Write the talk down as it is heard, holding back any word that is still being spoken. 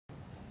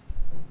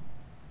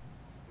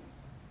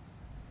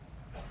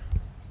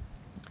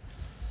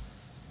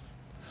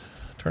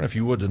Turn, if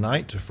you would,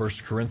 tonight to 1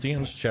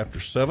 Corinthians chapter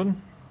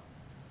 7.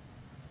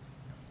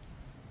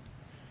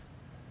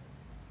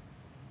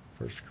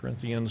 1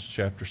 Corinthians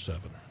chapter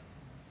 7.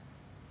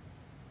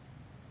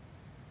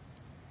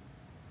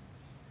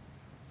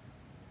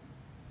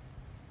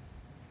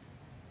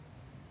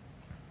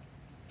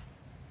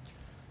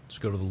 Let's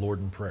go to the Lord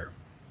in prayer.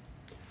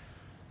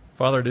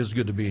 Father, it is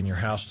good to be in your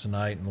house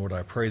tonight, and Lord,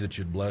 I pray that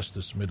you'd bless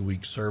this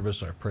midweek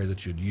service. I pray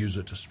that you'd use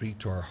it to speak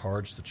to our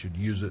hearts, that you'd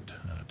use it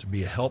to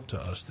be a help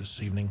to us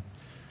this evening.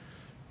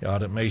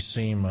 God, it may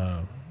seem,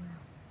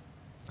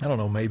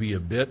 maybe a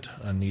bit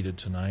unneeded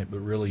tonight, but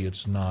really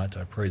it's not.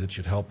 I pray that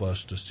you'd help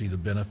us to see the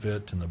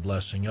benefit and the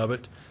blessing of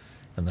it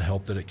and the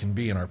help that it can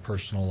be in our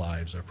personal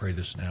lives. I pray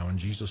this now in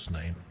Jesus'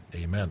 name.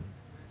 Amen.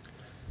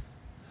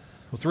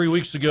 Well, 3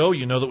 weeks ago,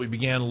 you know that we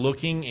began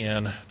looking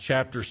in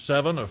chapter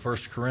 7 of 1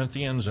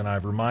 Corinthians, and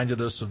I've reminded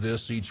us of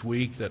this each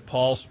week, that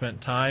Paul spent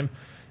time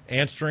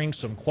answering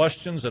some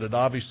questions that had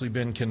obviously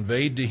been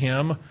conveyed to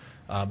him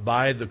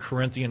by the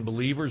Corinthian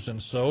believers.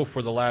 And so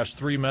for the last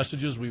 3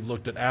 messages, we've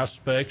looked at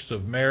aspects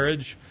of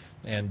marriage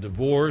and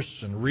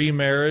divorce and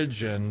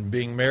remarriage and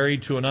being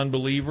married to an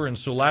unbeliever. And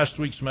so last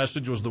week's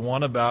message was the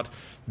one about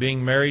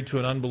being married to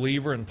an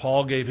unbeliever, and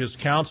Paul gave his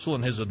counsel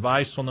and his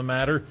advice on the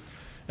matter.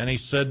 And he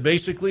said,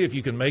 basically, if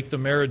you can make the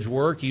marriage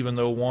work, even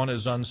though one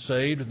is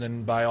unsaved,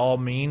 then by all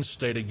means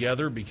stay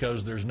together,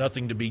 because there's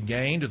nothing to be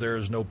gained. There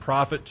is no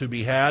profit to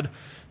be had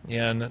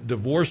in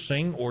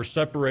divorcing or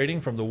separating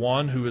from the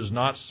one who is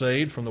not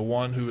saved, from the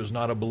one who is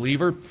not a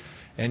believer.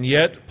 And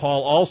yet,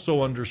 Paul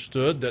also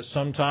understood that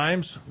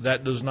sometimes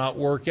that does not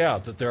work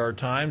out, that there are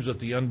times that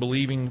the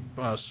unbelieving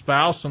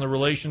spouse in the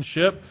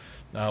relationship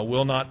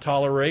will not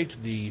tolerate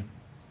the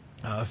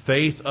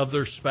faith of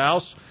their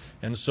spouse.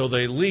 And so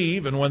they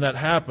leave, and when that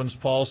happens,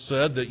 Paul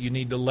said that you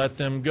need to let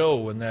them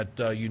go, and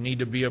that you need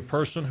to be a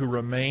person who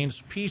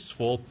remains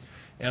peaceful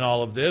in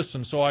all of this.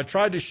 And so I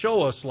tried to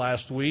show us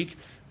last week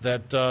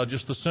that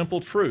just the simple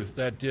truth,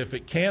 that if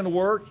it can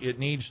work, it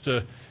needs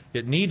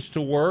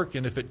to work,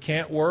 and if it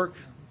can't work,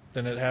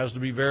 then it has to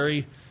be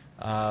very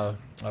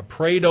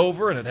prayed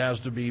over, and it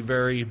has to be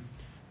very,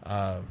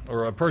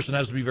 or a person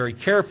has to be very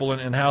careful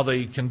in how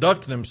they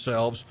conduct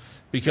themselves,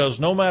 because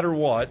no matter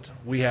what,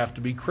 we have to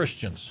be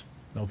Christians.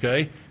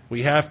 Okay?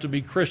 We have to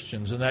be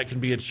Christians, and that can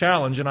be a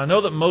challenge. And I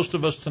know that most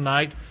of us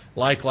tonight,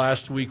 like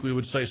last week, we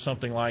would say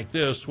something like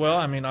this: well,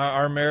 I mean,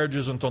 our marriage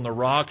isn't on the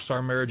rocks,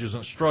 our marriage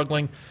isn't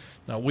struggling.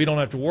 Now, we don't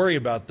have to worry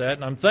about that,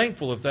 and I'm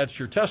thankful if that's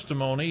your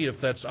testimony,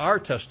 if that's our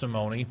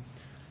testimony.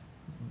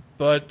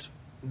 But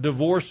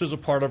divorce is a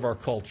part of our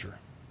culture.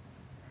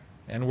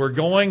 And we're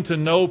going to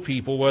know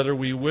people, whether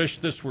we wish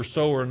this were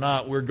so or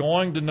not, we're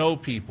going to know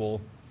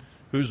people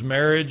whose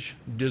marriage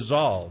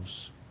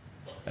dissolves.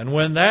 And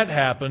when that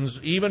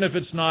happens, even if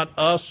it's not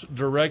us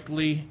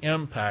directly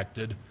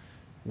impacted,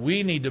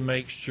 we need to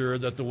make sure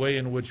that the way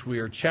in which we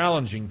are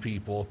challenging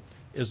people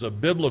is a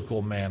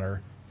biblical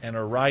manner and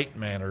a right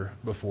manner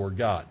before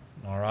God.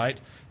 All right?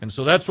 And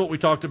so that's what we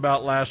talked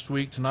about last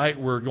week. Tonight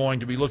we're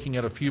going to be looking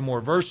at a few more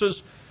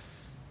verses.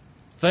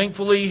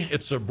 Thankfully,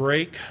 it's a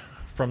break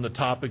from the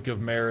topic of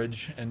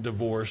marriage and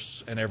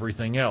divorce and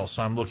everything else.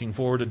 I'm looking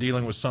forward to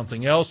dealing with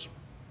something else.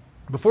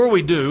 Before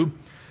we do,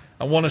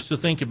 I want us to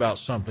think about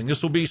something.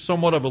 This will be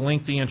somewhat of a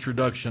lengthy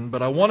introduction,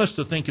 but I want us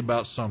to think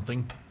about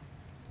something.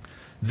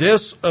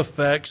 This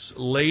affects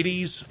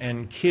ladies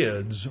and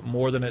kids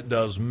more than it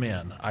does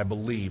men, I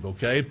believe,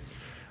 okay?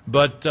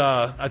 But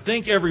I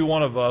think every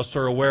one of us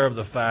are aware of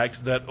the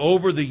fact that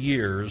over the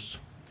years,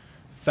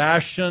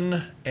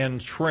 fashion and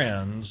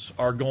trends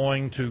are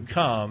going to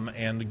come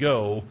and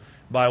go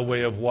by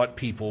way of what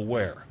people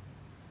wear.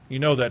 You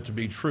know that to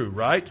be true,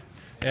 right?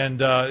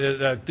 And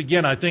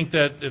again, I think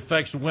that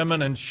affects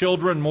women and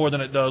children more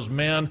than it does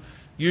men.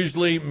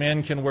 Usually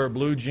men can wear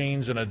blue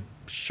jeans and a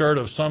shirt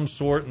of some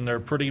sort, and they're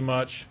pretty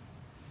much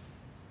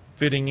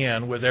fitting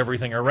in with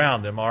everything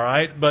around them, all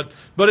right? But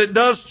it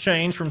does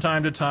change from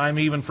time to time,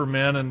 even for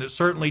men, and it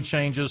certainly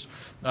changes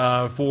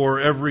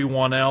for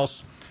everyone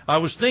else. I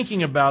was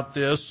thinking about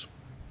this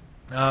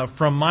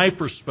from my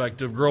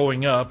perspective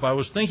growing up. I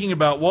was thinking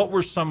about what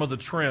were some of the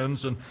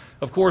trends, and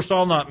of course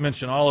I'll not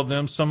mention all of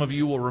them. Some of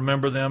you will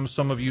remember them,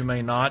 some of you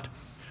may not.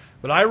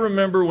 But I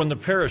remember when the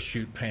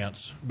parachute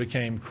pants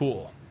became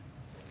cool.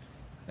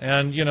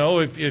 And you know,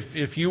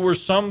 if you were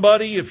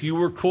somebody, if you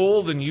were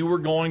cool, then you were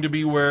going to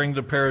be wearing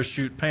the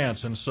parachute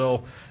pants. And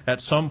so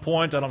at some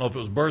point, I don't know if it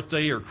was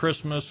birthday or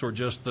Christmas or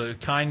just the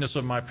kindness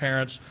of my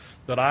parents,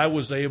 that I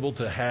was able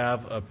to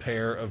have a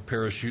pair of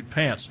parachute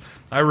pants.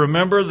 I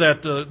remember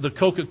that the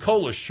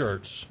Coca-Cola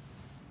shirts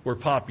were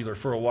popular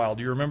for a while.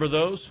 Do you remember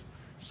those?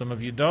 Some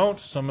of you don't,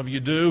 some of you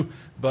do.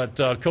 But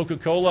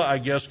Coca-Cola, I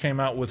guess, came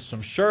out with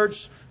some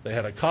shirts. They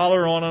had a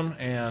collar on them,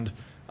 and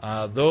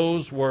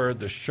those were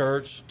the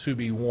shirts to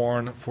be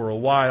worn for a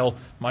while.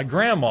 My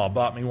grandma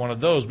bought me one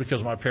of those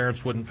because my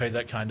parents wouldn't pay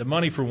that kind of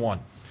money for one.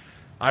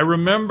 I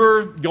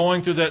remember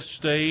going through that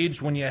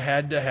stage when you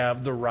had to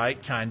have the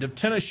right kind of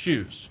tennis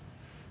shoes.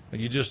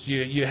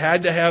 You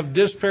had to have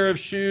this pair of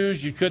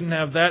shoes. You couldn't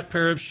have that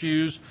pair of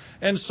shoes.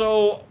 And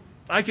so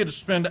I could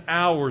spend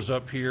hours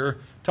up here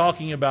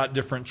talking about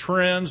different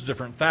trends,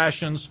 different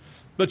fashions,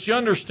 but you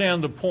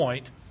understand the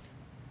point.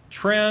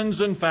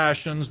 Trends and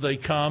fashions, they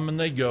come and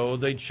they go,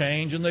 they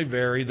change and they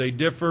vary, they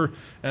differ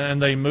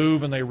and they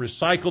move and they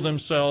recycle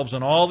themselves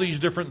and all these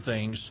different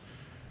things.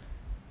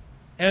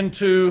 And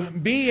to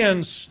be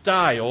in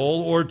style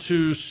or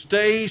to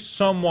stay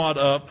somewhat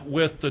up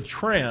with the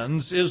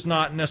trends is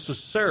not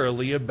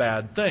necessarily a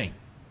bad thing.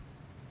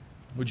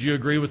 Would you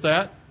agree with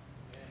that?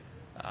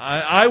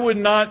 I would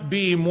not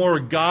be more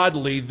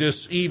godly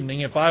this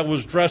evening if I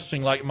was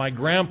dressing like my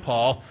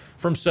grandpa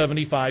from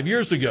 75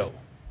 years ago.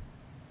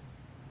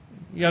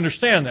 You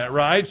understand that,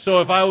 right?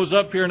 So if I was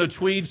up here in a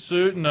tweed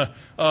suit and a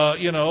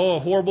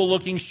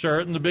horrible-looking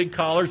shirt and the big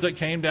collars that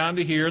came down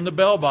to here and the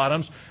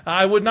bell-bottoms,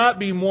 I would not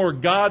be more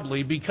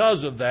godly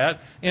because of that.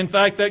 In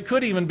fact, that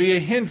could even be a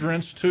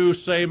hindrance to,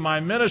 say, my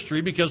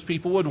ministry, because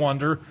people would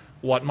wonder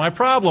what my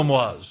problem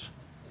was.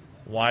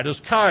 Why does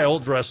Kyle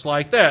dress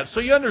like that?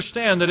 So you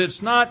understand that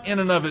it's not in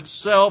and of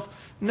itself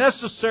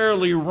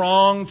necessarily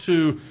wrong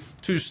to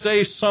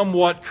stay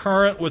somewhat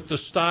current with the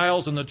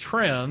styles and the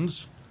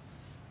trends.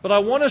 But I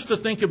want us to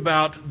think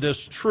about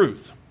this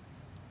truth,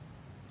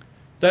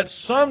 that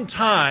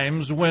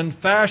sometimes when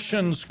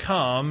fashions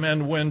come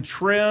and when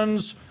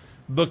trends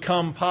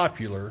become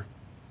popular,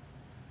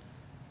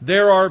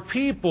 there are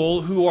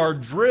people who are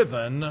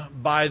driven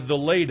by the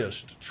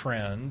latest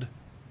trend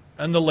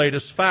and the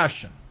latest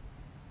fashion.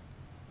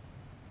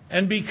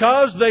 And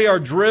because they are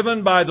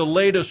driven by the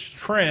latest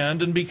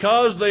trend and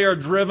because they are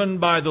driven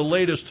by the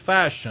latest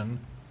fashion,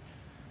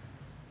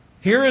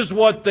 here is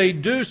what they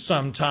do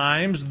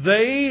sometimes.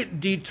 They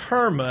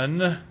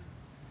determine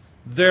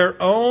their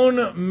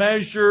own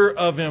measure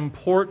of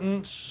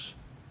importance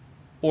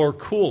or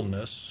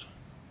coolness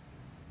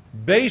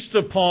based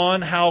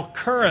upon how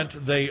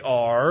current they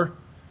are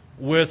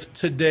with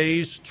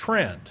today's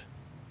trend.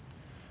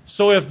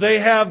 So if they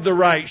have the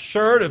right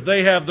shirt, if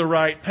they have the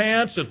right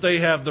pants, if they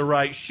have the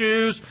right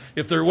shoes,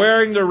 if they're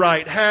wearing the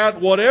right hat,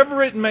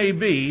 whatever it may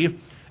be,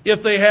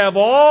 if they have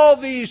all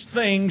these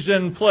things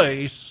in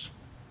place,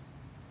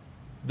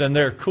 then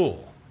they're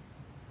cool.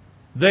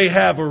 They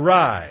have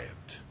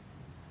arrived.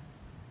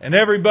 And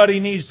everybody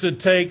needs to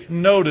take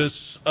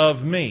notice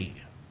of me.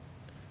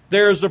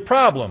 There's a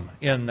problem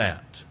in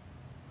that.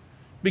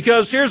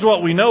 Because here's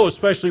what we know,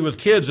 especially with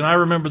kids, and I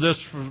remember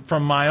this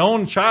from my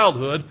own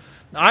childhood.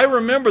 I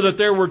remember that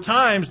there were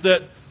times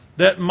that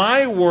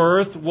my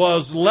worth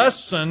was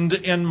lessened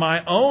in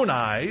my own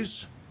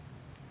eyes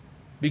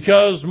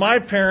because my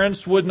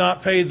parents would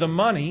not pay the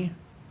money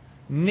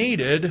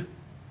needed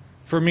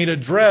for me to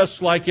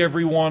dress like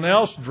everyone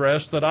else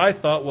dressed that I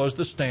thought was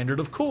the standard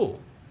of cool.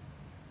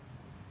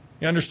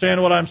 You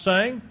understand what I'm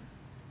saying?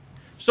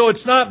 So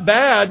it's not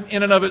bad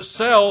in and of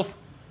itself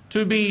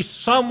to be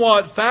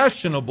somewhat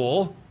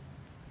fashionable,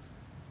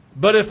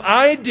 but if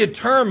I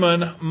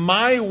determine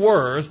my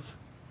worth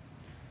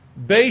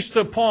based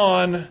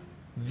upon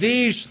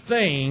these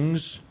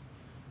things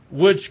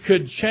which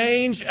could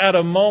change at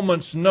a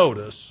moment's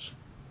notice,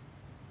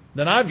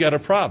 then I've got a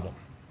problem.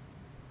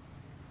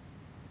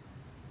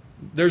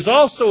 There's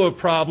also a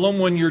problem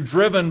when you're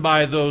driven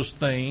by those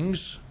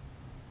things,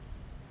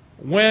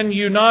 when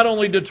you not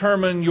only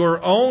determine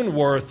your own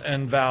worth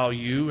and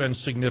value and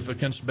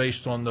significance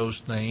based on those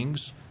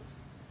things,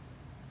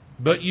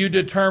 but you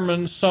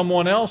determine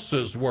someone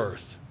else's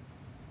worth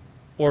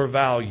or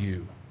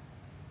value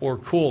or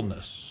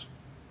coolness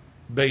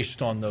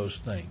based on those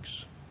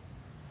things.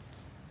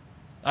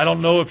 I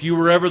don't know if you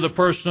were ever the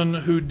person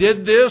who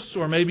did this,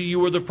 or maybe you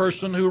were the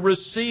person who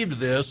received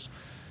this.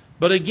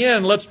 But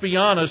again, let's be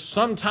honest,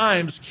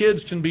 sometimes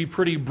kids can be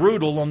pretty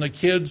brutal on the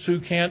kids who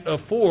can't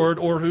afford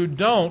or who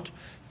don't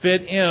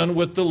fit in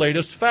with the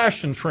latest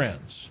fashion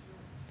trends.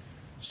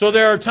 So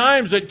there are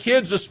times that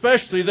kids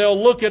especially,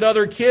 they'll look at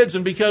other kids,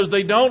 and because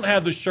they don't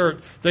have the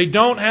shirt, they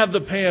don't have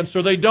the pants,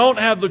 or they don't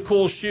have the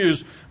cool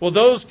shoes, well,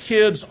 those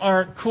kids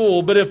aren't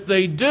cool. But if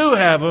they do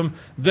have them,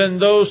 then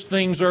those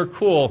things are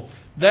cool.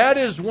 That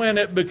is when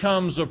it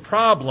becomes a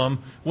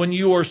problem, when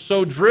you are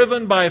so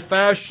driven by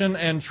fashion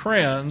and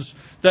trends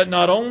that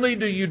not only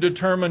do you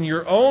determine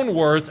your own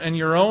worth and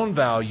your own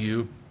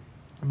value,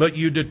 but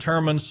you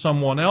determine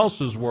someone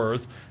else's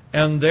worth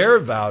and their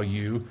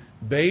value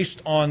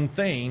based on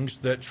things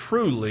that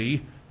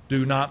truly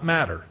do not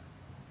matter.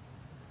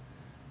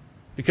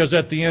 Because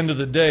at the end of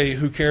the day,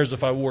 who cares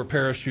if I wore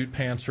parachute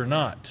pants or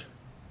not?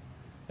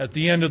 At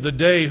the end of the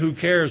day, who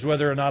cares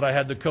whether or not I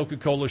had the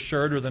Coca-Cola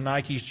shirt or the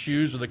Nike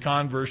shoes or the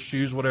Converse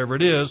shoes, whatever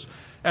it is?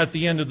 At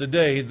the end of the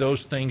day,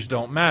 those things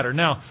don't matter.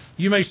 Now,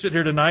 you may sit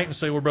here tonight and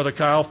say, well, Brother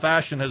Kyle,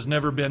 fashion has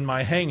never been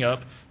my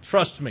hang-up.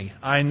 Trust me,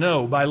 I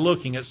know by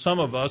looking at some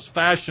of us,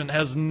 fashion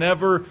has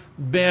never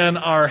been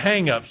our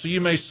hang-up. So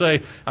you may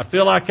say, I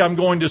feel like I'm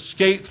going to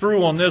skate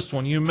through on this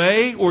one. You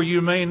may or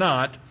you may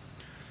not.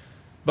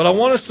 But I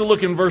want us to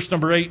look in verse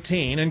number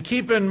 18 and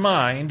keep in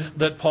mind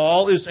that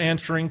Paul is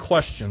answering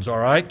questions, all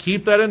right?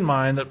 Keep that in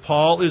mind, that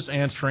Paul is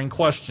answering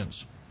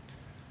questions.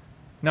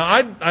 Now,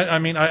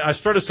 I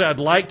started to say I'd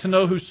like to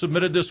know who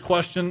submitted this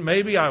question.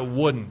 Maybe I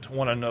wouldn't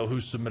want to know who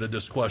submitted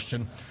this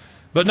question.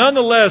 But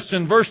nonetheless,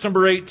 in verse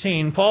number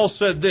 18, Paul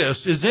said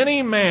this, "Is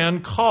any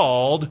man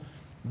called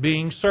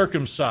being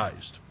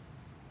circumcised?"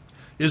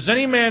 Is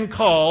any man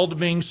called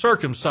being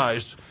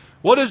circumcised?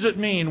 What does it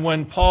mean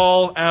when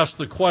Paul asked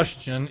the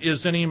question,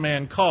 is any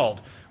man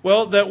called?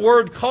 Well, that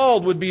word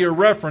called would be a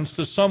reference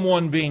to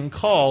someone being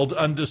called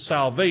unto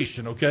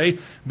salvation, okay?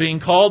 Being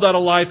called out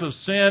of a life of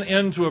sin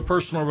into a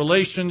personal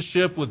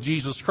relationship with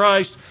Jesus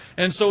Christ.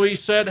 And so he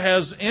said,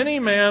 has any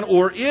man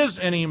or is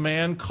any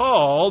man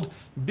called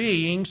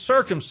being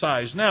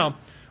circumcised? Now,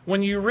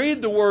 when you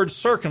read the word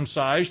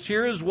circumcised,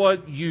 here is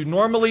what you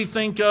normally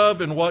think of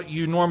and what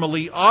you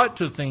normally ought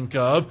to think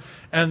of,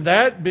 and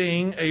that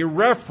being a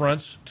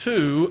reference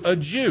to a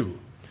Jew.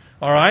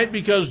 All right,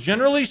 because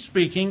generally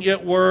speaking,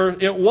 it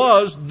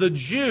was the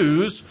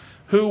Jews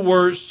who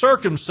were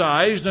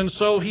circumcised, and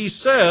so he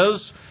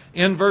says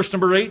in verse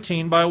number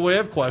 18, by way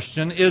of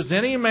question, is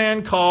any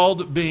man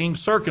called being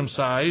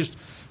circumcised?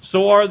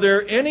 So are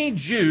there any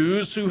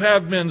Jews who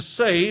have been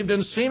saved?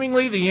 And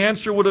seemingly the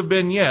answer would have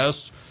been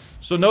yes.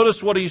 So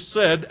notice what he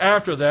said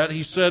after that.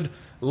 He said,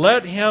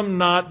 let him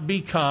not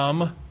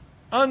become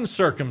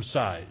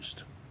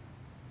uncircumcised.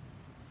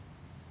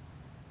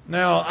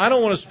 Now, I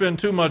don't want to spend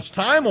too much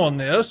time on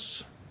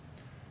this,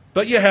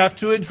 but you have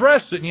to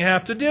address it and you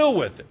have to deal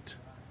with it.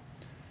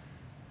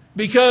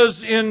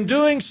 Because in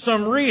doing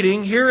some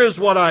reading, here is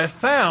what I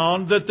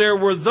found, that there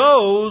were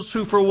those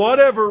who, for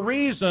whatever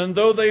reason,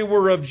 though they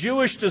were of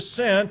Jewish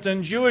descent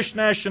and Jewish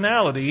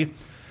nationality,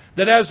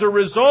 that as a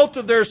result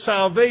of their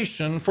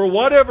salvation, for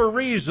whatever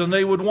reason,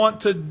 they would want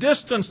to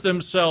distance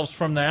themselves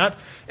from that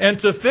and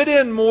to fit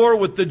in more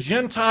with the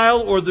Gentile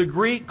or the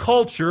Greek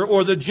culture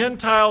or the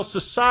Gentile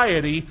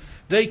society.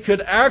 They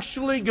could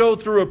actually go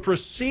through a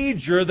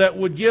procedure that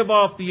would give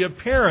off the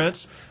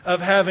appearance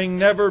of having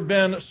never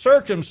been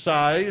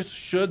circumcised,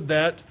 should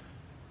that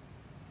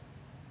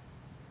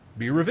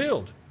be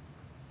revealed.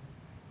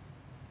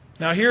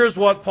 Now here's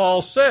what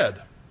Paul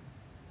said.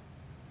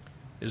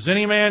 Is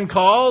any man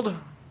called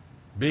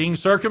being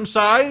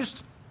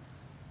circumcised?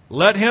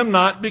 Let him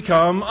not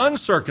become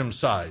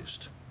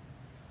uncircumcised.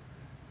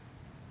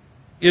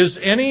 Is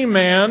any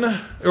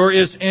man, or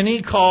is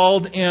any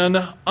called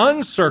in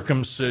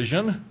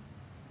uncircumcision?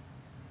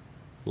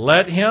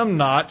 Let him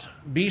not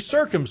be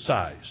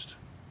circumcised.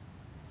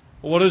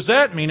 What does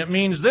that mean? It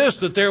means this,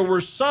 that there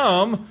were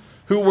some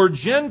who were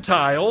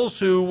Gentiles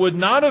who would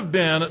not have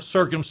been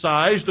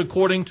circumcised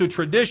according to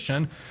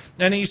tradition.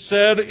 And he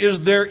said,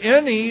 is there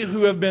any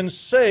who have been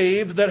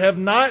saved that have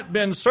not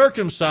been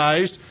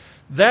circumcised?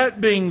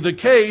 That being the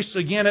case,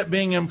 again, it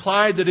being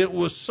implied that it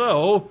was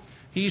so,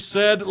 he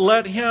said,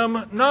 let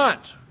him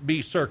not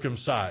be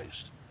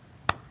circumcised.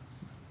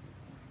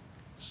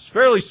 It's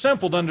fairly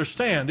simple to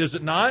understand, is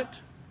it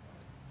not?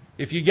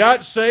 If you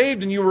got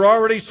saved and you were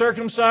already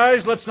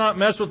circumcised, let's not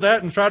mess with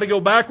that and try to go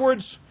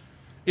backwards.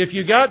 If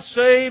you got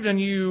saved and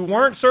you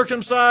weren't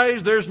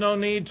circumcised, there's no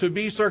need to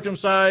be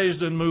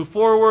circumcised and move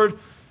forward.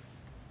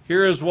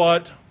 Here is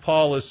what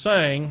Paul is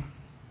saying.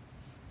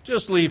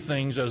 Just leave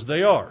things as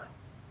they are.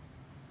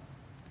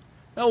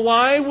 Now,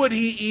 why would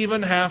he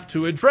even have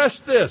to address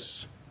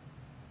this?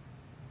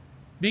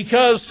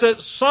 Because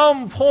at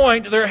some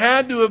point there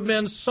had to have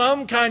been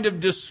some kind of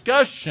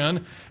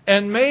discussion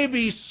and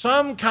maybe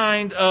some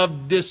kind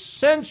of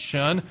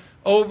dissension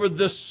over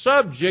the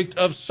subject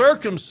of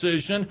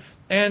circumcision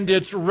and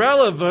its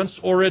relevance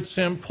or its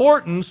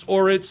importance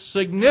or its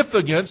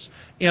significance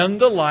in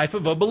the life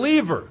of a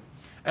believer.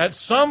 At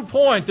some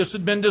point this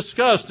had been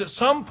discussed. At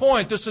some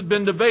point this had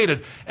been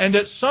debated. And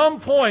at some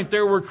point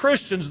there were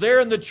Christians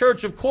there in the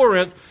church of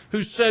Corinth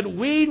who said,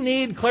 we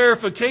need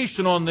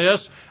clarification on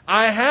this.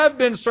 I have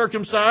been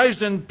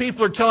circumcised and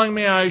people are telling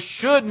me I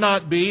should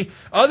not be.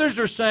 Others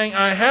are saying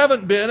I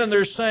haven't been and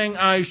they're saying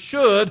I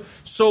should.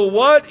 So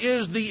what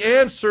is the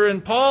answer?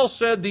 And Paul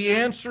said the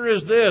answer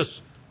is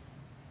this.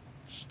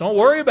 Just don't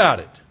worry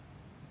about it.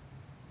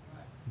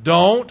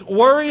 Don't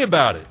worry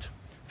about it.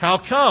 How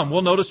come?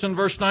 Well, notice in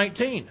verse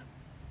 19.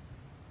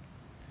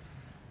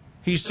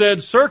 He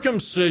said,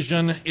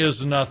 circumcision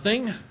is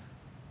nothing,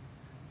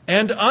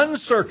 and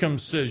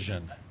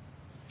uncircumcision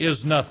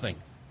is nothing.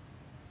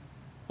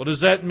 What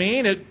does that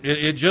mean?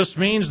 It just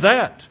means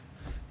that.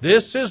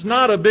 This is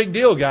not a big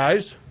deal,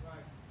 guys.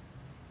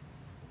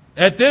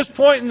 At this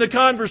point in the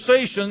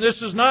conversation,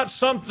 this is not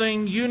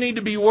something you need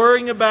to be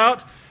worrying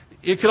about.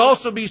 It could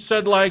also be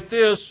said like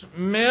this.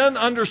 Men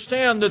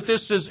understand that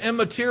this is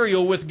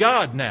immaterial with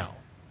God now.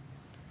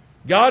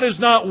 God is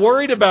not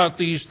worried about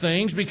these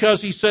things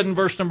because he said in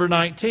verse number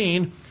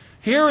 19,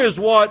 here is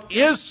what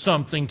is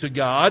something to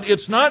God.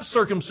 It's not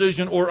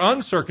circumcision or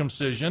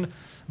uncircumcision,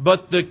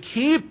 but the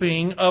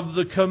keeping of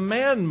the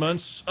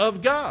commandments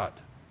of God.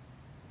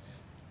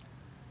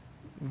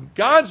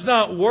 God's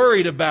not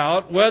worried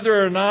about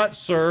whether or not,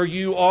 sir,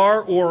 you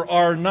are or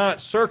are not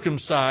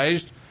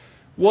circumcised.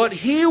 What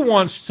he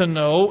wants to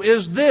know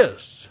is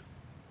this.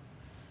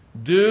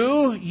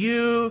 Do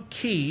you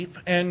keep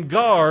and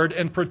guard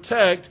and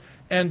protect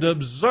and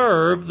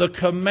observe the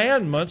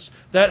commandments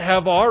that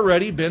have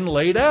already been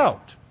laid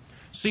out.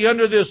 See,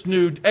 under this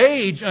new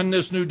age and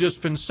this new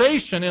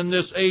dispensation, in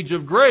this age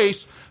of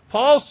grace,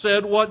 Paul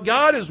said what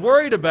God is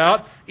worried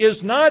about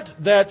is not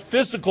that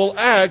physical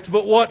act,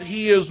 but what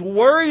he is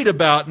worried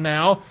about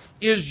now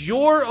is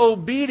your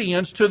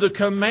obedience to the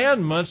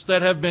commandments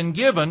that have been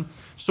given.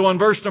 So in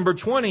verse number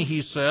 20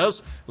 he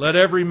says, let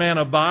every man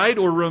abide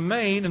or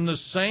remain in the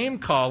same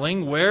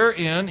calling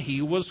wherein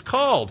he was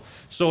called.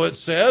 So it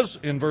says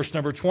in verse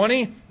number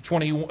 20,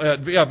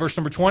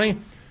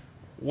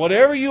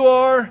 whatever you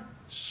are,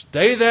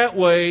 stay that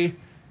way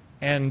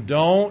and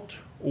don't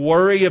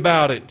worry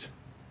about it.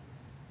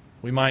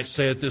 We might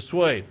say it this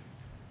way: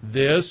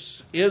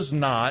 this is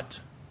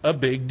not a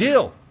big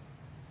deal.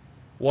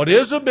 What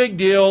is a big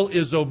deal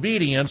is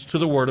obedience to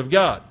the Word of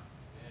God.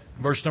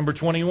 Verse number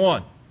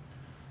 21.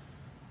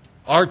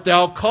 Art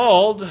thou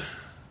called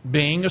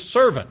being a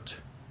servant?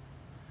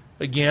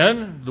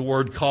 Again, the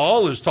word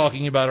call is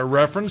talking about a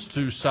reference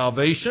to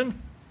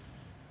salvation.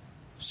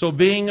 So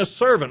being a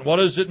servant, what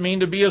does it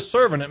mean to be a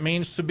servant? It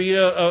means to be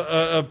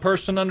a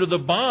person under the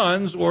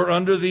bonds or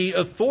under the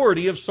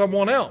authority of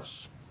someone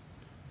else.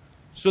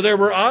 So there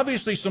were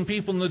obviously some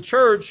people in the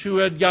church who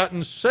had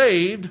gotten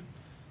saved,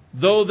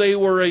 though they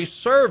were a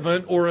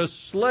servant or a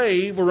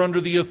slave or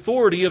under the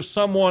authority of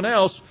someone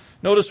else.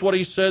 Notice what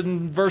he said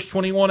in verse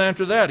 21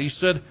 after that. He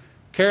said,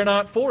 care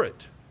not for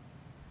it.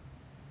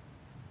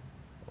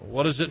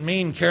 What does it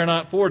mean, care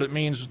not for it? It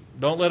means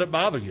don't let it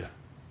bother you.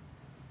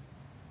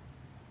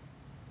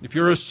 If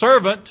you're a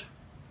servant,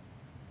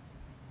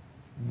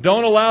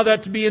 don't allow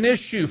that to be an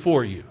issue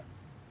for you.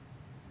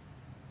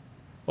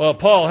 Well,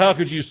 Paul, how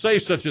could you say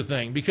such a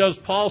thing? Because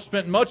Paul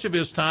spent much of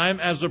his time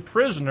as a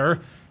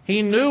prisoner.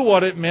 He knew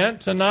what it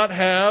meant to not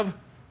have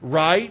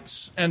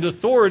rights and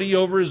authority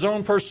over his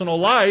own personal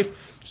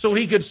life. So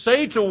he could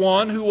say to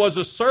one who was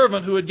a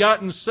servant who had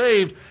gotten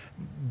saved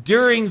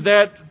during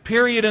that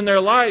period in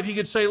their life, he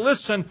could say,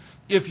 listen,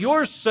 if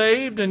you're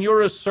saved and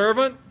you're a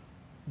servant,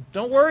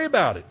 don't worry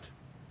about it.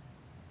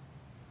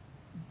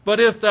 But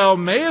if thou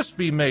mayest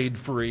be made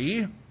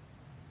free,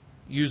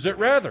 use it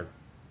rather.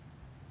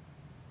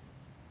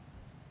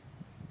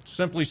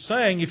 Simply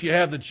saying, if you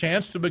have the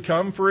chance to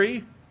become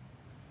free,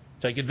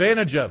 take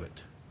advantage of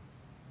it.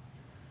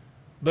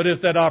 But if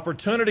that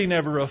opportunity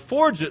never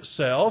affords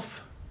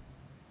itself,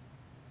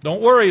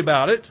 don't worry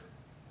about it.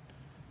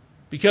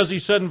 Because he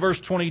said in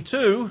verse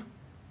 22,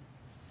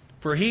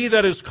 for he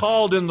that is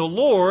called in the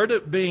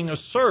Lord, being a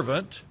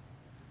servant,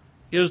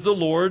 is the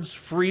Lord's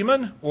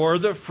freeman or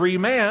the free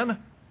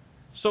man.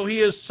 So he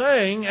is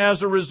saying,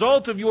 as a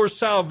result of your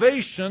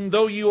salvation,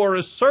 though you are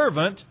a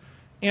servant,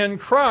 in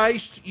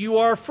Christ you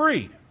are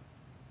free.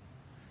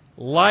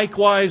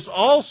 Likewise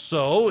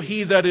also,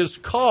 he that is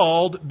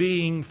called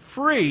being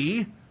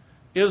free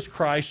is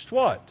Christ's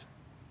what?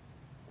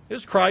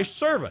 Is Christ's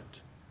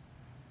servant.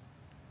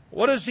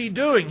 What is he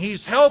doing?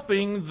 He's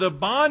helping the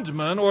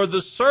bondman or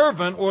the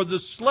servant or the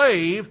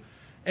slave,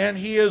 and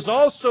he is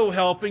also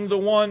helping the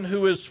one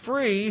who is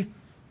free,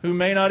 who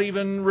may not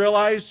even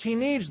realize he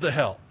needs the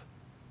help.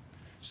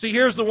 See,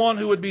 here's the one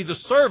who would be the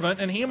servant,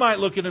 and he might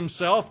look at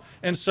himself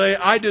and say,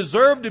 I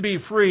deserve to be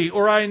free,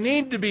 or I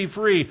need to be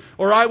free,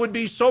 or I would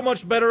be so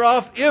much better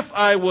off if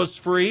I was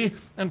free.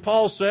 And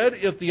Paul said,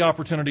 if the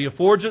opportunity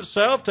affords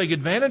itself, take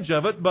advantage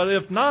of it, but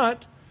if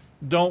not,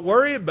 don't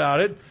worry about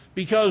it,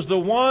 because the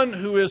one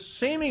who is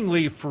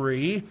seemingly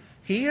free,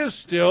 he is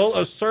still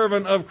a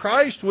servant of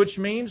Christ, which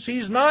means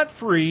he's not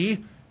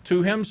free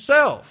to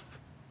himself.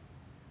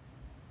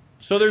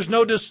 So there's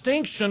no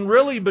distinction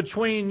really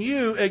between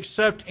you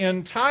except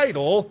in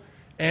title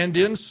and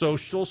in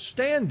social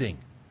standing.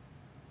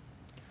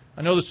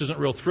 I know this isn't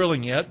real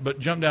thrilling yet, but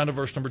jump down to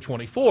verse number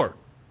 24.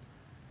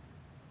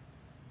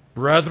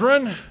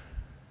 Brethren,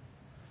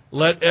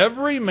 let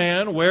every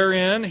man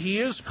wherein he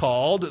is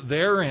called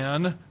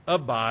therein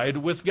abide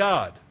with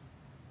God.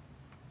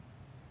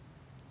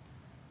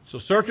 So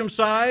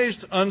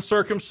circumcised,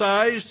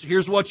 uncircumcised,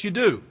 here's what you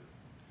do.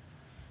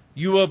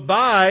 You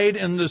abide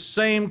in the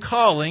same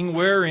calling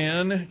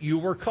wherein you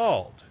were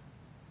called.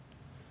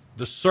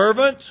 The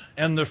servant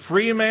and the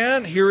free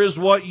man, here is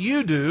what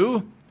you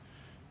do.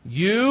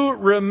 You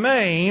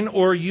remain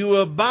or you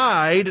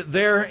abide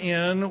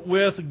therein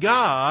with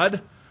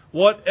God.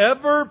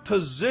 Whatever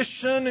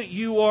position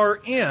you are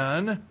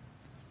in,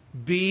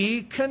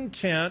 be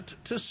content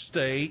to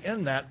stay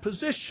in that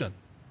position.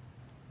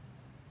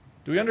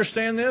 Do we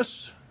understand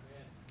this?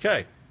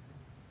 Okay.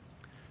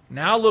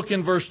 Now look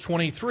in verse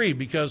 23,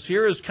 because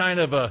here is kind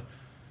of a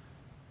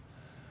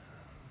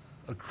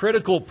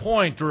critical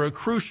point or a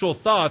crucial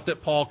thought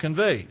that Paul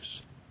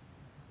conveys.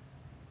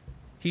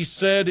 He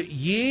said,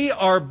 ye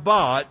are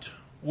bought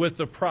with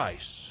the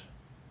price.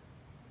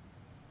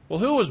 Well,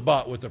 who was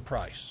bought with the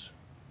price?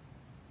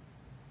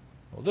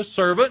 Well, the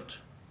servant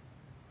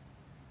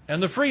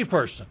and the free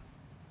person.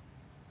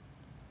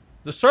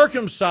 The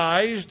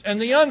circumcised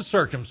and the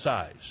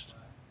uncircumcised.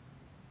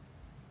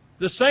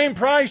 The same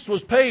price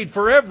was paid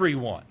for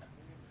everyone.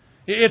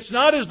 It's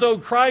not as though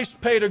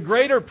Christ paid a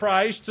greater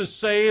price to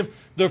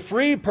save the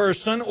free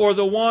person or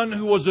the one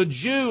who was a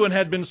Jew and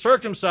had been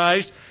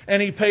circumcised,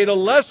 and He paid a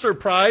lesser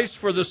price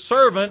for the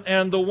servant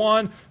and the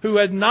one who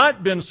had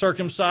not been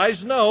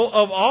circumcised. No,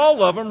 of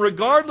all of them,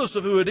 regardless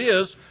of who it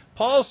is,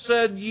 Paul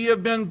said, ye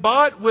have been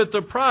bought with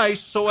a price.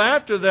 So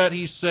after that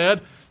he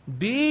said,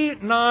 be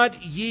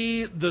not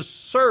ye the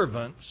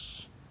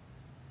servants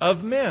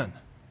of men.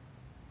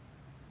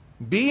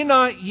 Be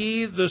not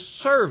ye the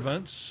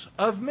servants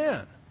of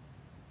men.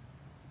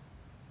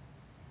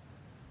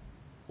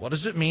 What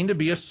does it mean to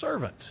be a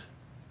servant?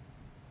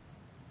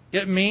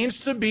 It means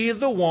to be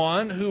the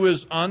one who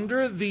is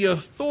under the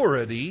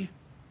authority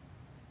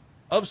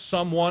of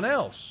someone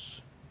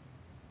else.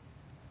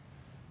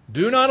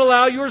 Do not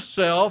allow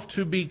yourself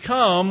to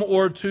become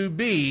or to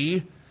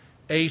be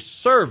a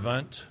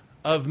servant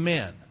of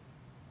men.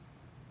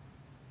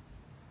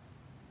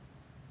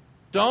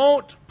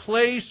 Don't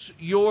place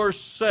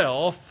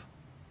yourself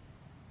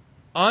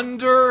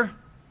under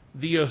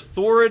the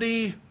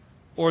authority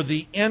or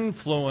the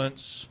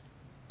influence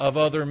of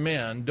other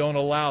men. Don't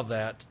allow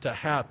that to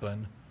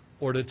happen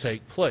or to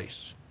take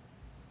place.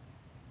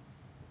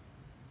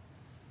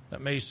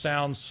 That may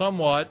sound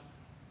somewhat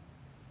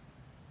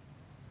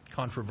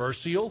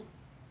controversial,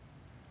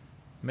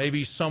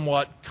 maybe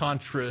somewhat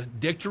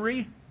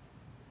contradictory,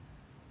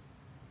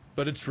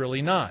 but it's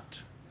really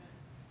not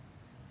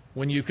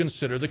when you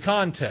consider the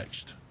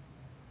context.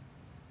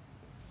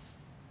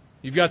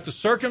 You've got the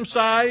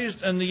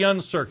circumcised and the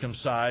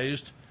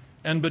uncircumcised,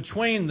 and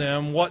between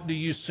them, what do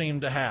you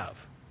seem to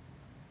have?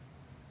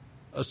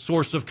 A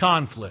source of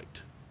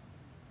conflict.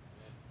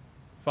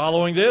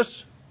 Following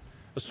this?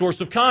 A source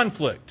of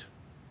conflict.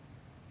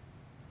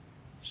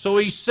 So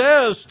he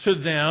says to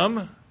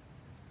them,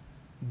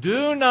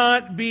 do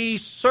not be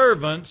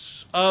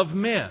servants of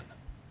men.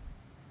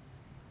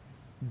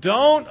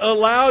 Don't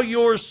allow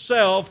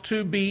yourself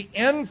to be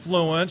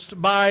influenced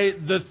by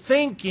the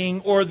thinking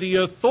or the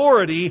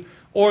authority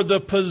or the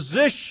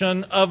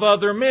position of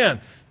other men.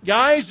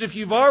 Guys, if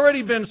you've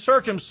already been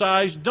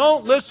circumcised,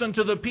 don't listen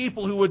to the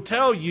people who would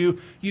tell you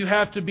you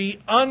have to be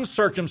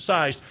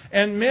uncircumcised.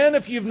 And men,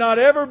 if you've not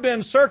ever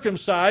been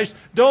circumcised,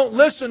 don't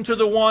listen to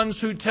the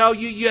ones who tell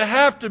you you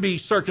have to be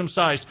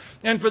circumcised.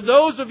 And for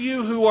those of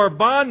you who are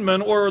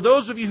bondmen or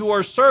those of you who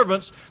are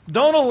servants,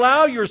 don't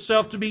allow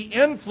yourself to be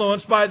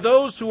influenced by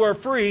those who are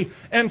free.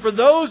 And for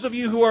those of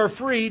you who are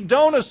free,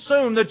 don't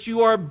assume that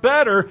you are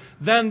better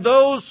than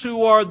those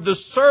who are the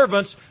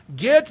servants.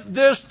 Get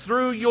this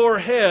through your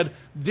head.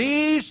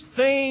 These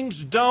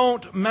things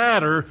don't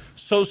matter,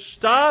 so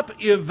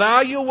stop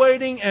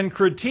evaluating and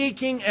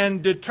critiquing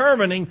and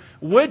determining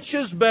which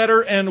is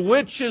better and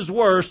which is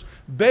worse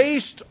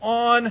based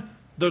on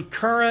the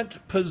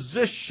current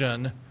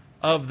position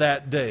of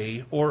that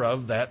day or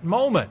of that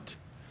moment.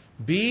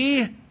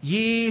 Be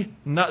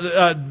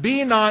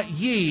not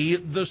ye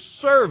the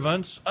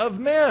servants of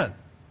men.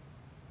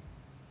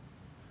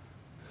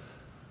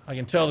 I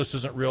can tell this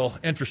isn't real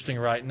interesting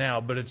right now,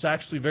 but it's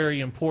actually very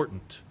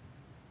important.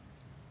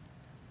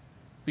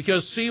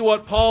 Because see,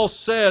 what Paul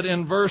said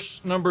in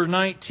verse number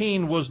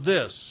 19 was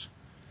this: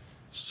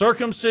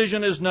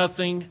 circumcision is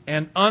nothing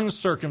and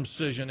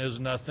uncircumcision is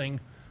nothing.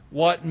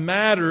 What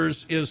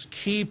matters is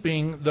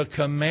keeping the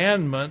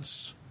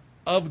commandments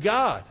of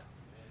God.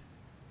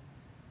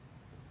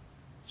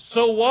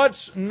 So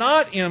what's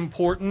not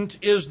important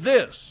is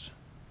this: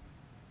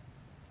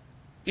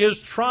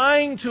 is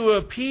trying to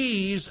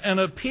appease and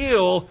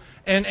appeal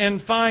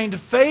and find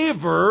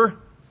favor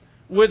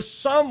with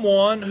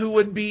someone who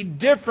would be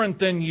different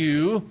than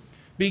you,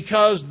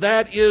 because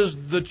that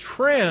is the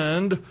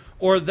trend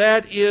or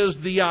that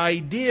is the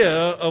idea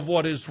of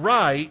what is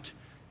right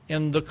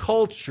in the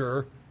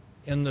culture,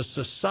 in the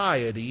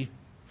society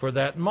for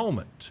that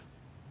moment.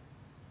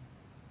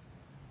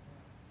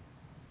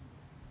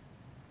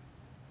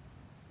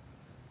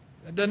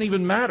 It doesn't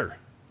even matter.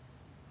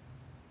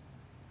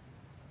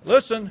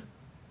 Listen,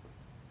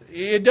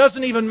 it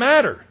doesn't even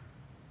matter.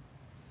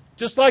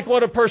 Just like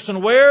what a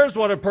person wears,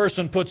 what a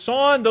person puts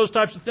on, those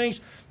types of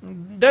things,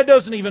 that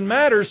doesn't even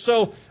matter.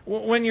 So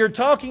when you're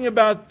talking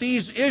about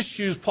these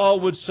issues, Paul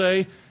would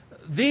say,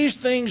 these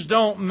things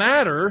don't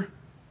matter.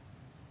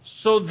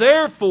 So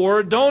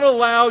therefore, don't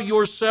allow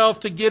yourself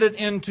to get it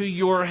into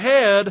your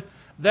head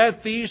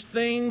that these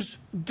things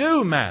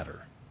do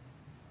matter.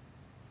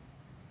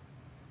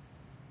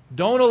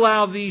 Don't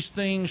allow these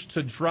things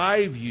to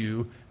drive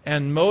you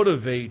and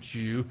motivate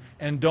you,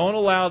 and don't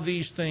allow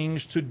these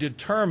things to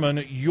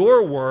determine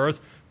your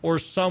worth or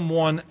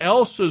someone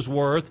else's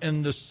worth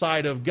in the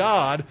sight of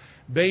God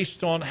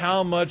based on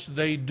how much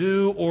they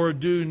do or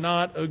do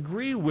not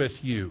agree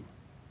with you.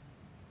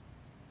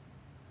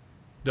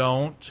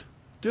 Don't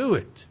do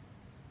it.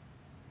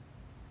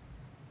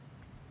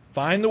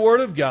 Find the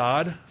Word of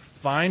God,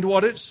 find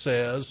what it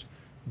says,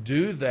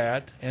 do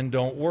that, and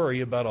don't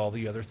worry about all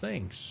the other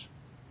things.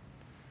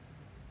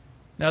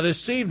 Now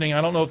this evening,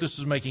 I don't know if this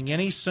is making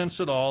any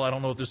sense at all. I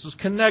don't know if this is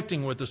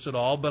connecting with us at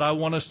all, but I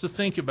want us to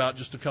think about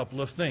just a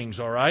couple of things,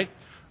 all right?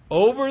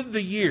 over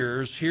the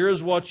years, here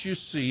is what you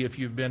see if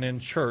you've been in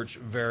church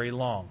very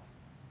long.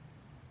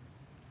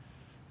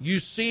 You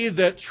see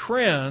that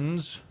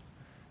trends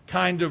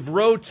kind of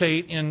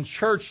rotate in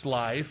church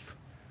life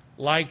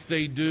like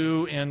they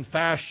do in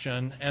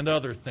fashion and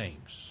other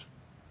things.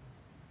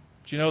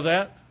 Do you know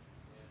that?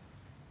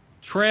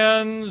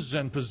 Trends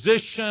and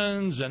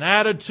positions and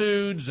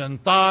attitudes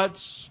and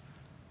thoughts,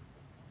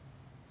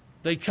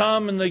 they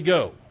come and they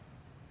go.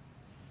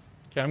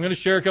 Okay, I'm going to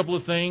share a couple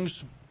of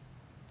things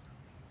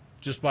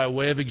just by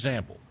way of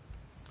example.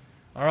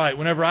 All right,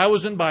 whenever I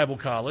was in Bible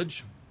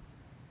college,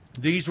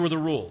 these were the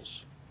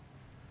rules.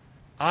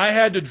 I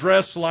had to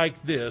dress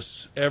like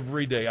this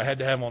every day. I had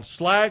to have on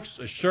slacks,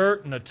 a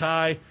shirt, and a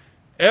tie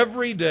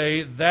every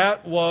day.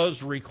 That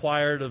was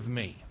required of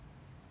me.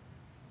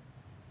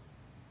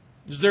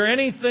 Is there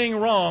anything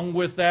wrong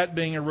with that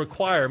being a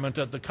requirement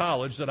at the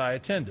college that I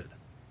attended?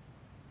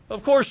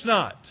 Of course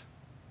not.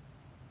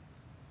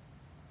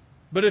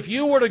 But if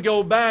you were to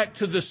go back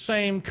to the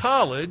same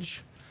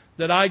college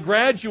that I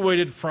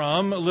graduated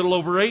from a little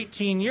over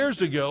 18 years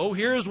ago,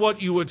 here's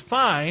what you would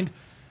find,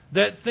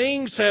 that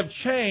things have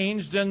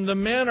changed and the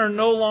men are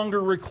no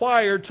longer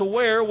required to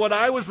wear what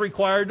I was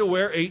required to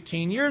wear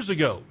 18 years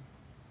ago.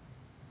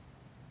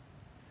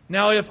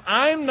 Now, if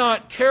I'm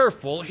not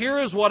careful, here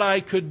is what I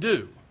could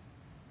do.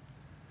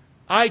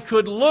 I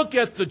could look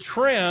at the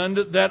trend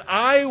that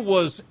I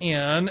was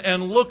in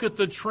and look at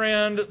the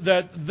trend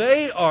that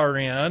they are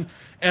in,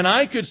 and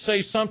I could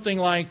say something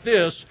like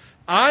this: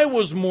 I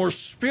was more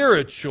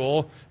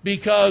spiritual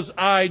because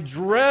I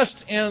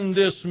dressed in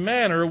this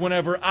manner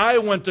whenever I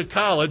went to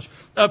college.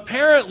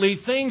 Apparently,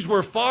 things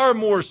were far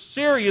more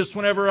serious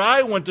whenever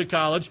I went to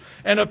college,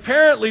 and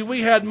apparently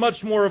we had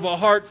much more of a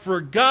heart for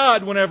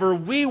God whenever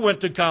we went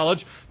to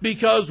college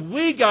because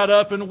we got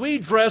up and we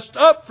dressed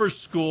up for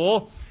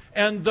school.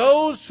 And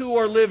those who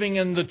are living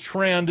in the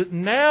trend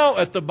now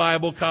at the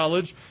Bible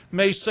college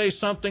may say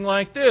something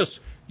like this: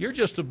 you're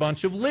just a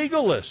bunch of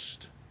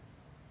legalists.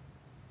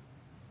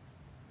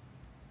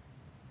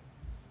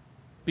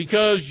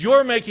 Because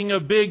you're making a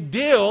big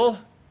deal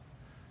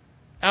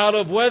out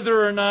of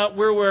whether or not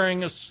we're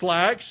wearing a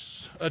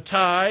slacks, a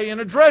tie,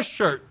 and a dress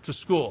shirt to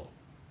school.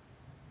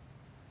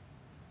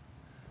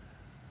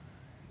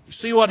 You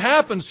see what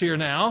happens here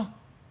now?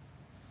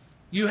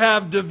 You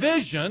have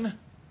division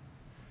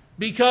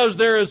because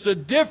there is a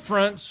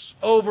difference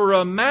over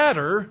a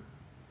matter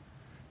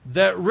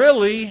that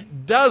really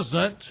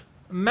doesn't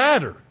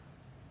matter.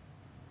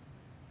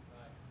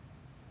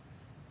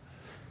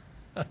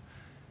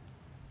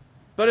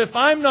 But if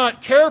I'm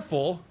not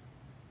careful,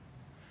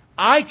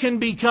 I can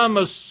become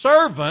a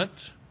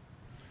servant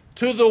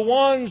to the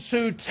ones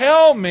who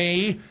tell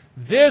me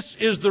this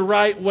is the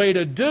right way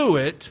to do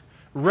it,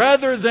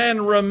 rather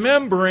than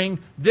remembering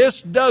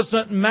this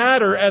doesn't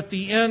matter at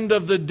the end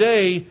of the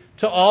day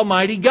to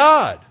Almighty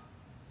God.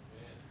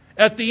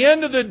 At the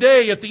end of the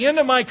day, at the end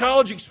of my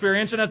college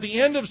experience, and at the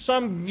end of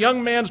some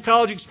young man's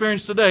college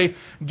experience today,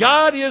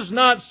 God is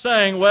not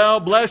saying,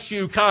 well, bless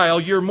you, Kyle,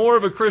 you're more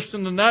of a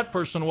Christian than that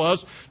person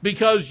was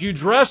because you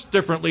dress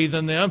differently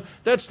than them.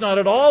 That's not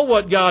at all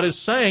what God is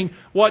saying.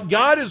 What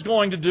God is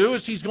going to do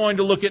is He's going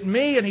to look at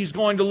me and He's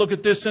going to look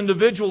at this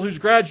individual who's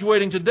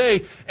graduating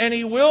today, and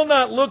He will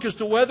not look as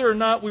to whether or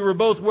not we were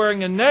both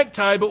wearing a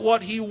necktie, but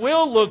what He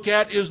will look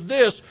at is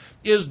this: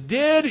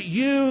 did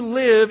you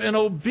live in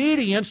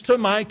obedience to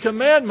my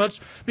commandments?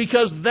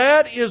 Because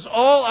that is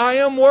all I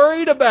am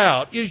worried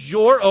about, is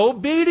your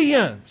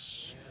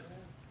obedience.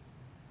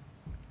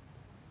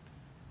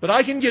 But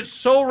I can get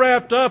so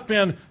wrapped up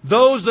in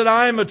those that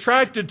I am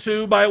attracted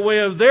to by way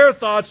of their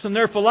thoughts and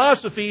their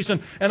philosophies,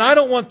 and I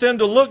don't want them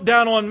to look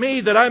down on me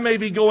that I may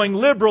be going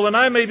liberal and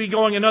I may be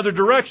going another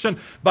direction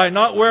by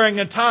not wearing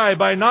a tie,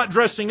 by not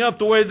dressing up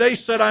the way they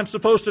said I'm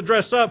supposed to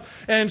dress up.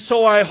 And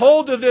so I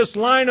hold to this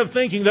line of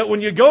thinking that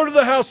when you go to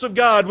the house of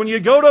God, when you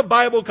go to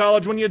Bible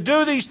college, when you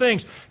do these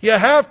things, you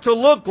have to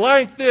look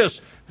like this.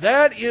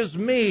 That is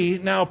me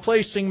now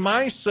placing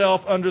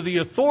myself under the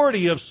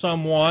authority of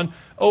someone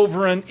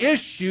over an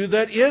issue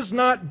that is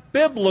not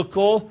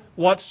biblical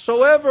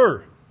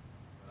whatsoever.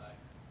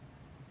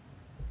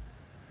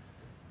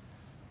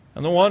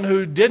 And the one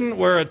who didn't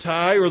wear a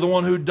tie, or the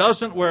one who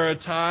doesn't wear a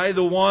tie,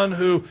 the one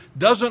who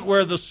doesn't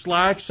wear the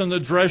slacks and the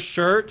dress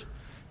shirt,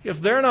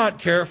 if they're not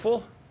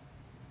careful,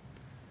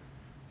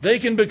 they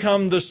can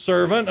become the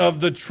servant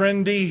of the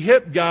trendy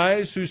hip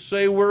guys who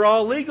say we're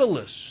all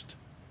legalists.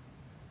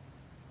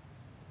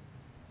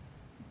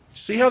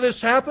 See how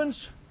this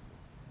happens?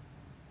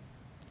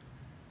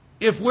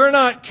 If we're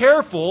not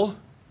careful,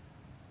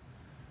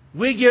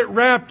 we get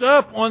wrapped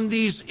up on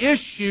these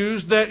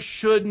issues that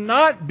should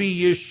not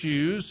be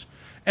issues,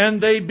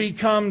 and they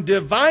become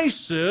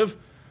divisive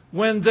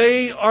when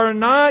they are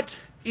not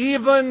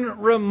even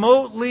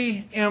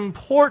remotely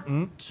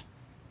important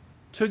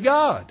to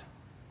God.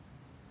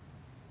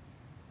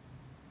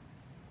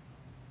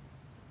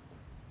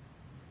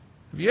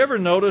 Have you ever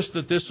noticed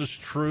that this is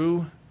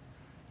true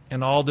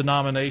in all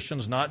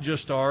denominations, not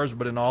just ours,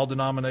 but in all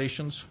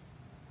denominations?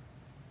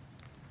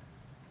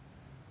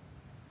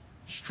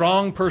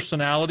 Strong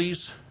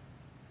personalities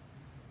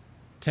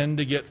tend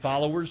to get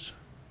followers.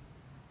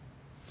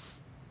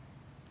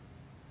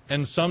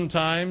 And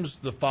sometimes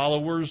the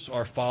followers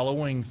are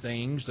following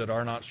things that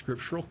are not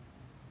scriptural.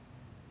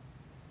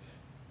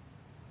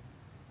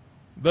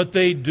 But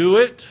they do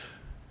it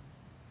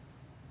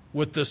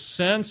with the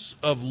sense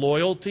of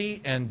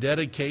loyalty and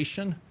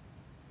dedication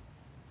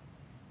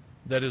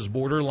that is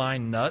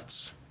borderline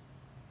nuts.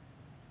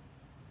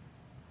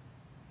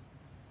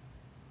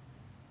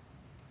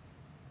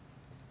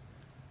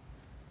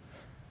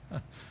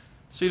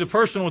 See, the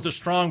person with a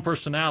strong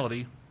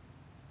personality,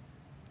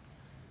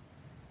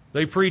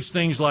 they preach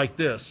things like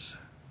this: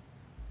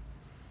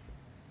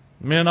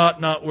 men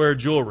ought not wear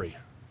jewelry.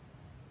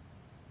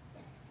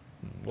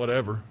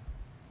 Whatever.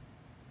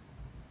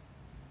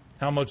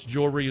 How much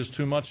jewelry is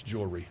too much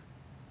jewelry?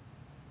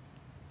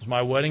 Is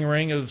my wedding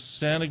ring a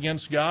sin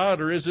against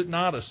God, or is it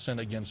not a sin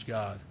against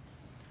God?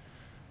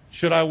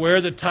 Should I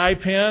wear the tie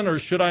pin, or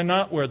should I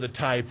not wear the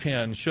tie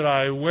pin? Should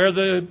I wear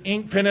the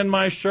ink pen in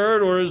my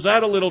shirt, or is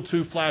that a little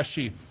too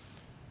flashy?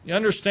 You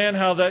understand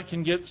how that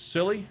can get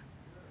silly?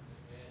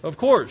 Of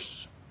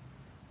course.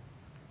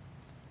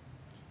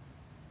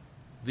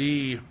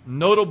 The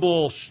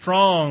notable,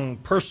 strong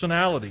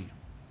personality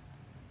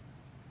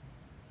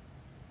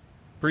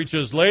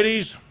preaches,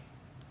 ladies,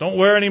 don't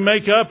wear any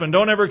makeup and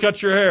don't ever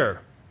cut your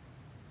hair.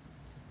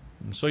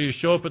 And so you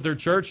show up at their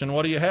church, and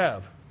what do you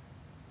have?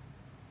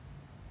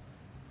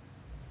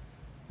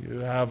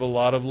 You have a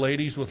lot of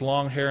ladies with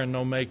long hair and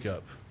no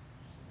makeup.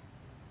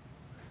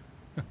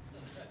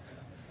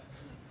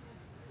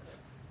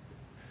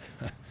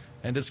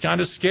 And it's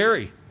kind of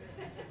scary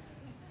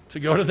to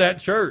go to that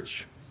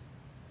church.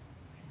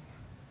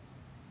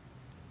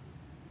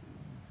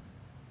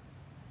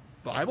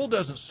 The Bible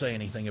doesn't say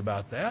anything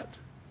about that.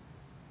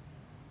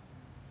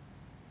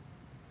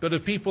 But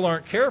if people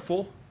aren't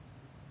careful,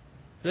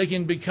 they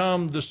can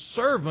become the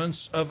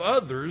servants of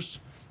others.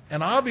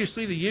 And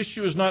obviously the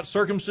issue is not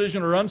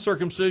circumcision or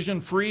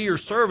uncircumcision, free or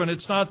servant.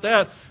 It's not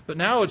that. But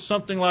now it's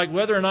something like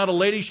whether or not a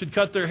lady should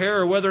cut their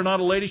hair or whether or not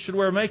a lady should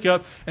wear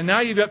makeup. And now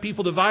you've got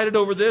people divided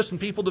over this and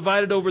people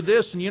divided over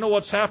this. And you know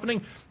what's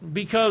happening?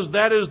 Because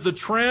that is the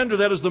trend or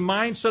that is the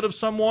mindset of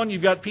someone.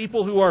 You've got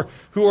people who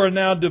are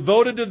now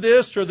devoted to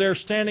this, or they're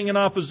standing in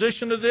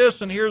opposition to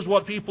this. And here's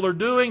what people are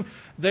doing.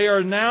 They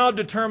are now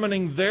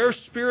determining their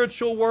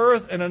spiritual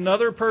worth and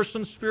another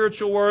person's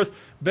spiritual worth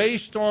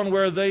based on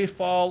where they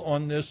fall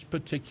on this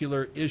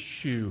particular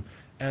issue.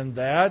 And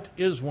that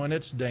is when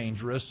it's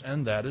dangerous,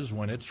 and that is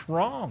when it's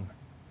wrong.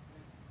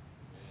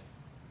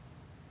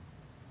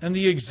 And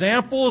the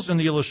examples and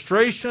the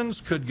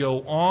illustrations could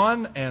go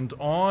on and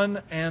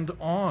on and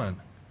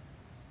on.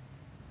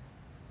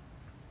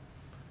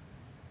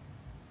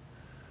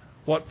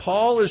 What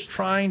Paul is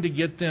trying to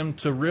get them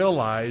to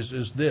realize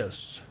is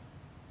this: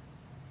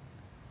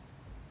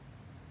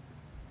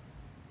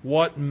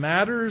 what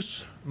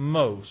matters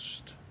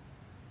most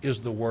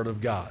is the Word of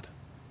God.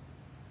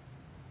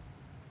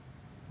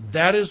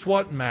 That is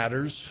what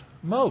matters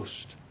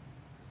most.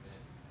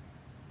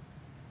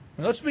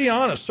 And let's be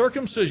honest,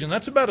 circumcision,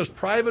 that's about as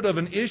private of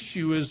an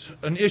issue as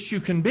an issue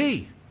can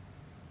be.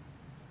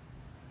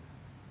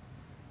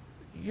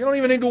 You don't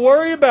even need to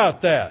worry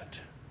about that.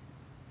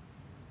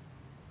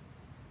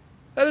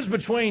 That is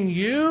between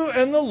you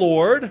and the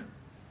Lord,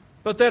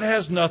 but that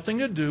has nothing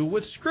to do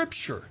with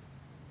Scripture.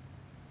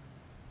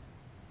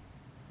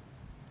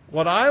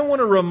 What I want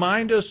to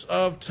remind us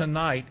of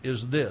tonight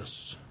is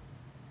this: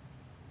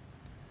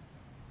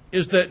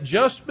 is that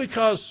just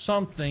because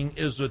something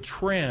is a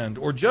trend,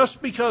 or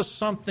just because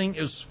something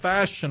is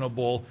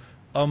fashionable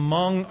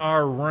among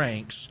our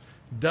ranks,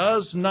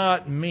 does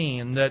not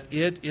mean that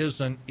it is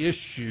an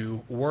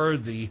issue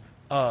worthy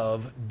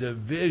of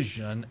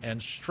division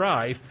and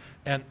strife,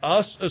 and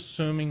us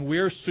assuming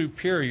we're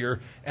superior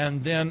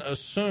and then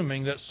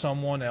assuming that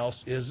someone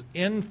else is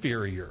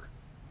inferior.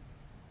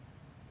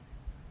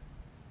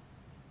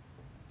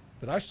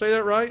 Did I say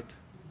that right?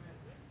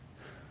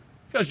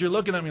 Because you're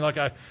looking at me like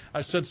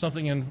I said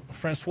something in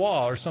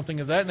Francois or something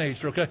of that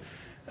nature, okay?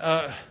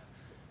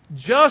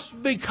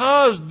 Just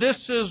because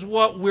this is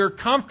what we're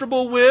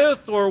comfortable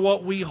with or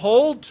what we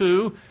hold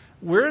to,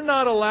 we're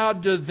not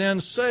allowed to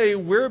then say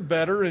we're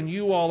better and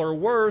you all are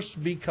worse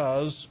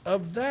because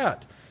of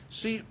that.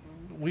 See,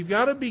 we've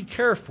got to be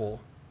careful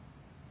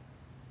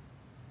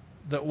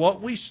that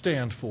what we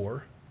stand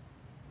for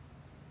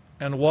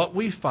and what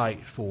we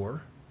fight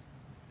for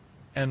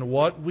and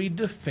what we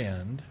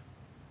defend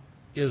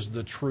is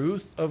the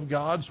truth of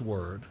God's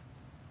Word,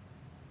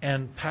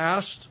 and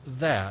past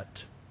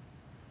that,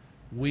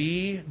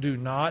 we do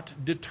not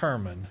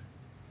determine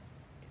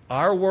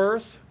our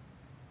worth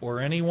or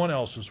anyone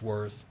else's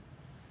worth.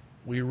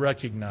 We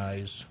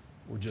recognize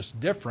we're just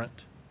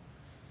different,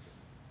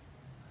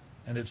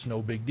 and it's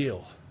no big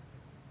deal.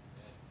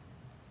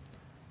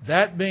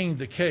 That being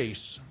the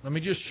case, let me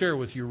just share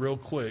with you real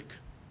quick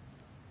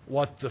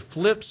what the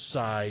flip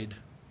side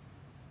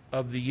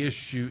of the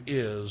issue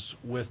is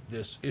with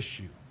this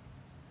issue.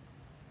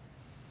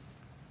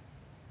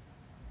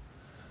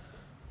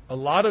 a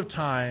lot of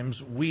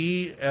times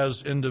we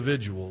as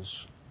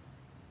individuals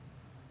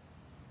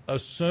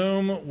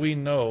assume we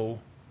know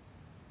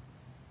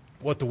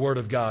what the Word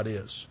of God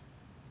is.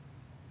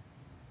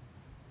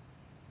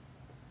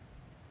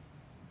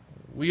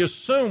 We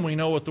assume we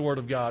know what the Word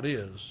of God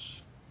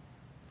is,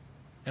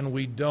 and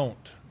we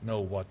don't know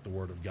what the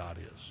Word of God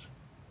is.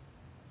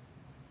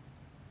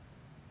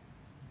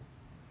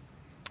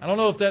 I don't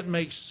know if that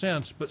makes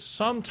sense, but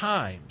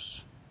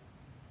sometimes,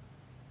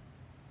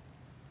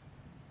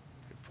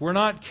 if we're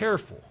not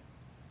careful,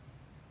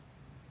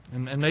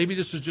 and maybe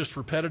this is just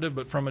repetitive,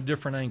 but from a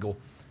different angle,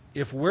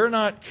 if we're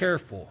not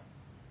careful,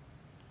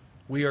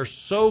 we are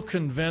so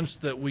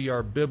convinced that we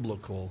are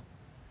biblical,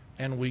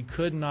 and we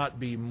could not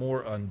be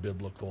more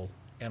unbiblical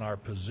in our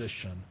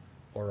position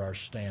or our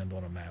stand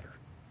on a matter.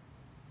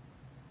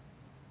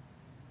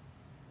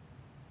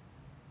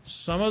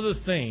 Some of the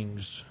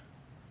things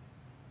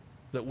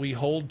that we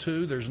hold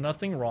to, there's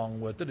nothing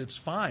wrong with it. It's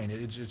fine.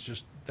 It's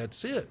just,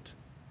 that's it.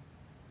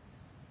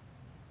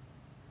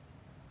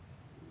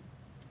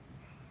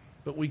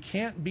 But we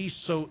can't be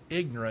so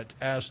ignorant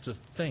as to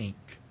think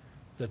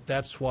that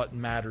that's what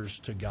matters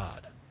to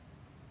God.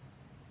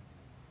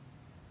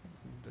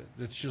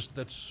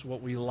 That's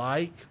what we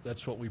like,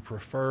 that's what we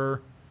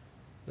prefer,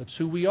 that's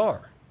who we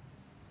are.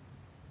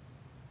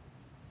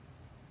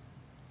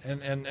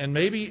 And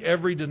maybe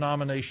every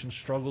denomination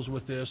struggles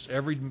with this,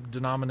 every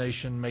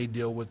denomination may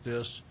deal with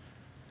this,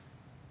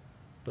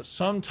 but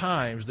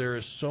sometimes there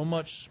is so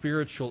much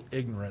spiritual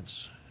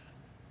ignorance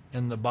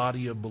in the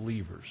body of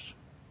believers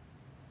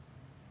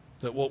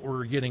that what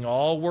we're getting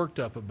all worked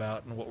up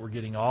about and what we're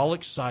getting all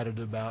excited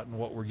about and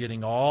what we're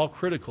getting all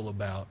critical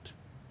about,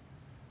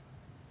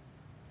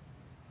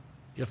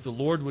 if the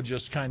Lord would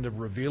just kind of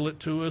reveal it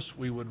to us,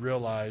 we would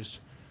realize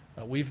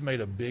we've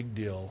made a big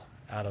deal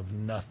out of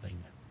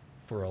nothing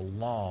for a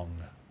long,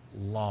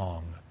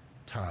 long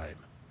time.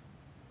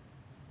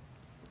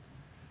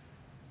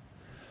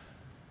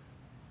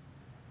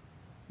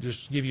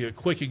 Just give you a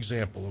quick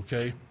example,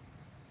 okay?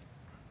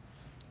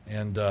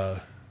 And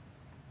I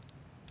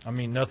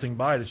mean nothing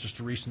by it, it's just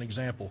a recent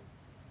example.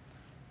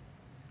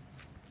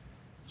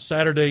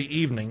 Saturday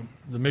evening,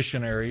 the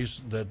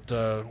missionaries that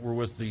were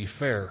with the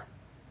fair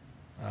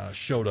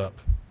showed up.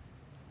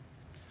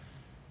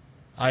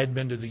 I had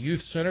been to the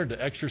youth center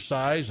to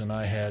exercise, and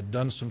I had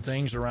done some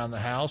things around the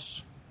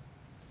house,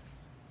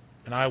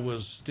 and I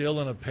was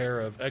still in a pair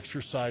of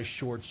exercise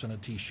shorts and a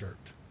t-shirt.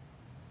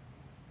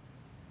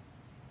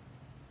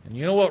 And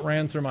you know what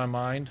ran through my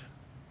mind?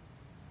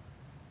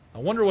 I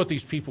wonder what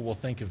these people will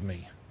think of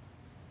me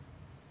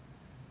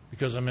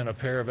because I'm in a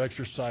pair of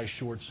exercise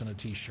shorts and a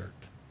t-shirt.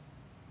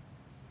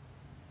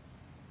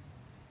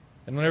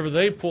 And whenever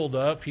they pulled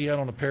up, he had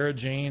on a pair of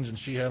jeans and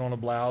she had on a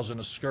blouse and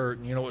a skirt.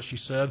 And you know what she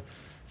said?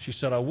 She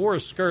said, I wore a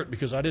skirt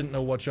because I didn't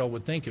know what y'all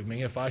would think of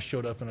me if I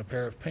showed up in a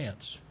pair of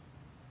pants.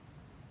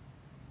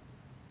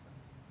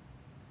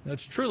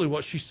 That's truly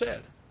what she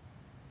said.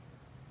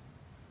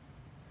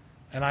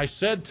 And I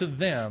said to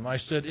them, I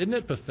said, isn't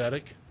it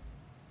pathetic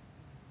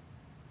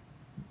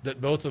that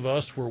both of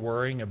us were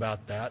worrying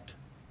about that?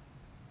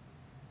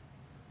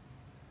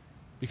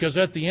 Because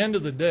at the end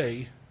of the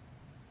day,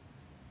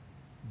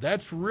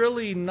 that's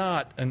really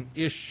not an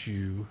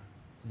issue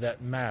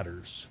that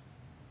matters.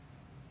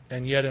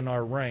 And yet in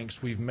our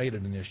ranks, we've made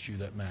it an issue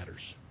that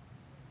matters.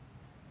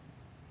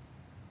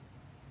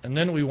 And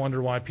then we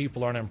wonder why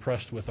people aren't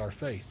impressed with our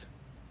faith.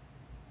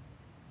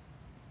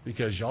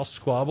 Because y'all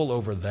squabble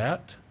over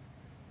that?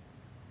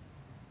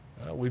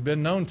 We've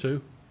been known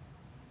to.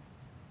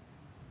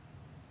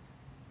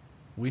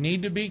 We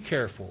need to be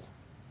careful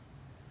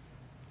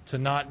to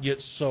not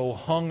get so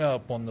hung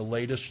up on the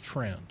latest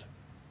trend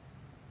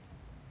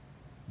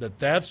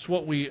that's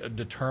what we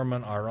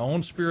determine our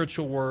own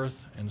spiritual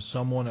worth and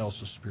someone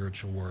else's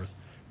spiritual worth.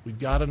 We've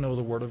got to know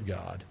the Word of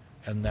God,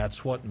 and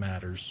that's what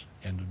matters.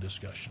 End of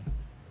discussion.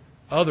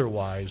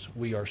 Otherwise,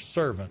 we are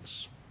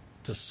servants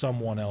to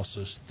someone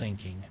else's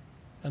thinking,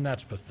 and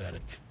that's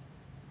pathetic.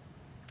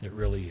 It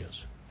really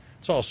is.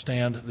 Let's all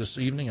stand this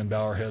evening and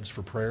bow our heads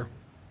for prayer.